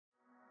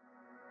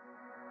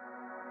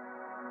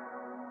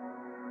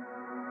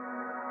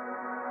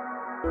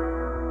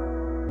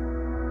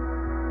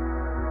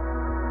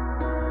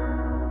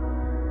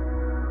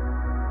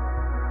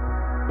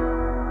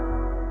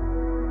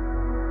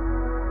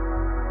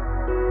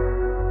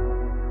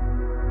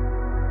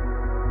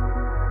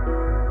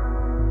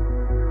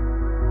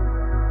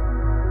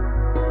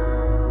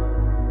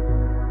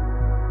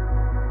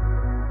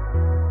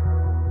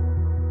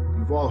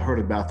heard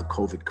about the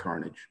COVID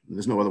carnage.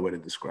 There's no other way to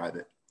describe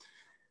it.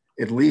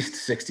 At least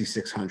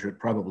 6,600,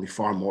 probably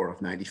far more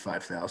of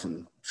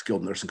 95,000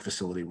 skilled nursing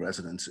facility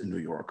residents in New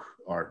York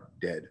are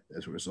dead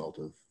as a result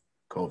of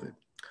COVID.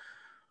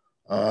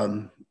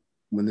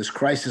 When this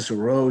crisis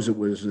arose, there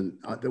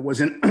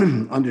was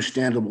an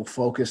understandable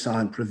focus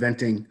on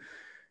preventing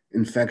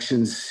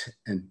infections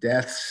and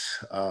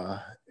deaths,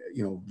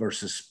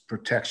 versus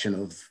protection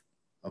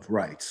of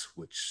rights,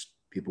 which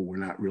people were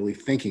not really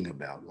thinking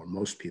about, or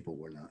most people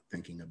were not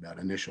thinking about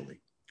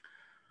initially.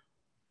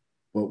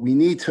 But we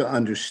need to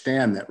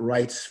understand that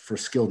rights for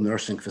skilled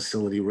nursing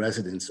facility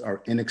residents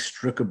are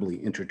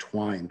inextricably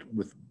intertwined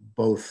with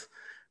both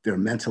their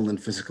mental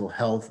and physical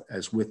health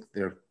as with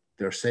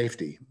their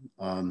safety.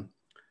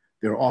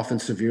 They're often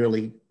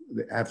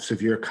have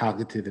severe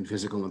cognitive and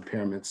physical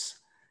impairments,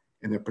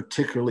 and they're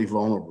particularly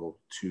vulnerable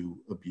to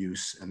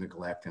abuse and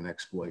neglect and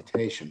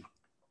exploitation.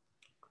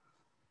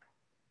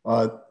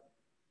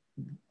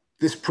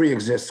 This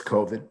pre-exists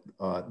COVID.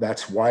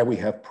 That's why we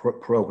have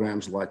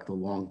programs like the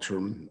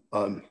long-term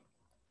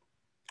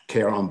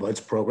care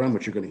ombuds program,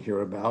 which you're going to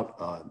hear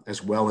about,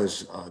 as well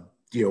as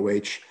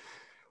DOH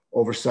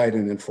oversight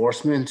and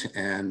enforcement,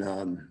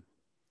 and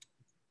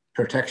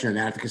Protection and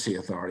Advocacy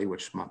Authority,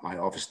 which my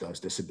office does,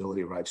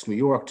 Disability Rights New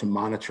York, to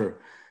monitor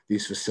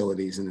these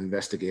facilities and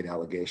investigate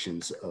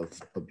allegations of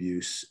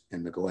abuse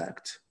and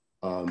neglect.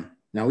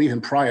 Now,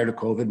 even prior to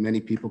COVID, many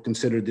people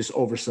considered this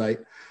oversight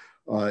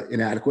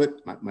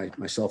inadequate,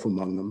 myself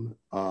among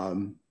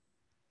them.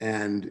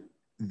 And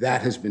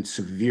that has been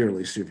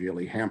severely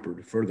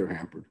further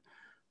hampered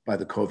by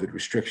the COVID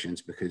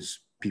restrictions, because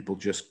people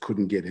just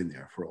couldn't get in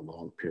there for a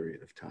long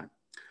period of time.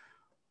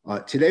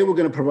 Today, we're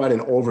going to provide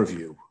an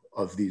overview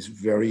of these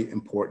very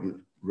important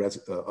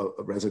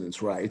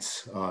residents'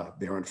 rights,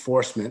 their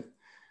enforcement,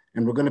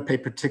 and we're going to pay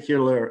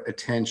particular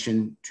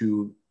attention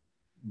to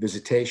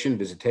visitation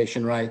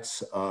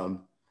rights,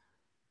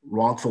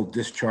 wrongful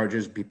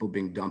discharges, people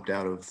being dumped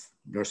out of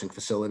nursing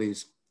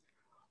facilities,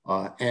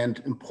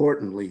 and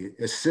importantly,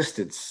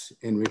 assistance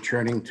in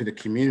returning to the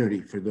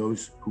community for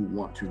those who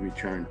want to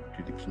return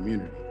to the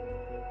community.